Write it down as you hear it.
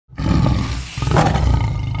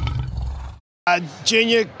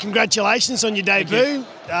Junior, congratulations on your debut.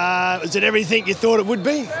 Was it everything you thought it would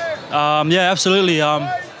be? Yeah, absolutely.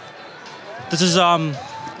 This is a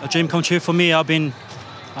dream come true for me. I've been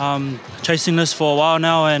chasing this for a while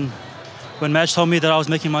now, and when Madge told me that I was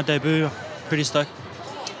making my debut, I'm pretty stoked.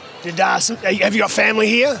 Have you got family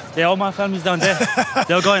here? Yeah, all my family's down there.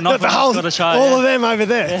 They're going off. Got a try. All of them over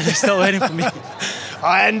there. Yeah, they're still waiting for me.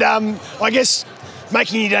 And I guess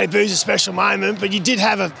making your debut is a special moment, but you did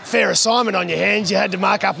have a fair assignment on your hands. You had to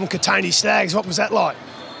mark up on Katoni Stags. What was that like?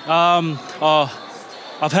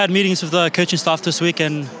 I've had meetings with the coaching staff this week,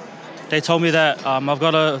 and they told me that I've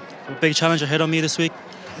got a big challenge ahead of me this week.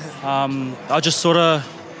 I'll just sort of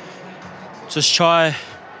try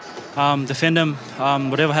defend him.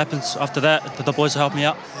 Whatever happens after that, the boys will help me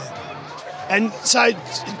out. And so,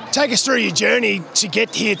 take us through your journey to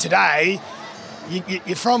get here today.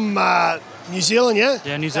 You're from New Zealand, yeah?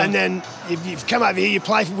 Yeah, New Zealand. And then you've come over here. You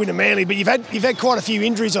play for Winter Manly, but you've had quite a few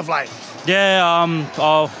injuries of late. Yeah.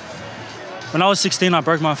 When I was 16, I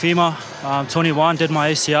broke my femur. 21, did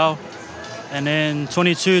my ACL, and then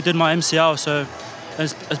 22 did my MCL. So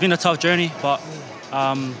it's been a tough journey, but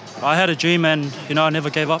I had a dream, and I never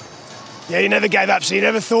gave up. Yeah, you never gave up. So you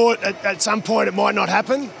never thought at some point it might not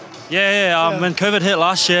happen? Yeah. When COVID hit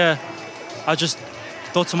last year, I just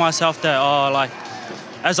thought to myself that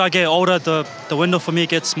as I get older, the window for me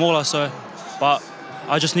gets smaller. But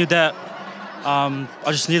I just knew that I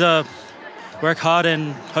just need to work hard,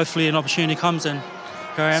 and hopefully an opportunity comes, and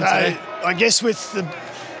here I am today. I guess with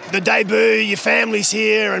the debut, your family's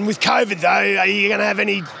here, and with COVID though, are you going to have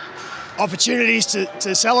any opportunities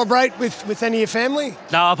to celebrate with any of your family?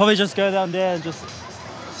 No, I'll probably just go down there and just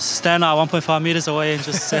stand 1.5 metres away and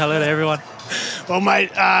just say hello to everyone. Well,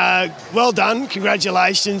 mate, well done.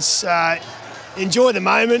 Congratulations. Enjoy the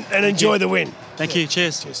moment and enjoy the win. Thank you.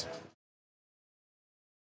 Cheers. Cheers.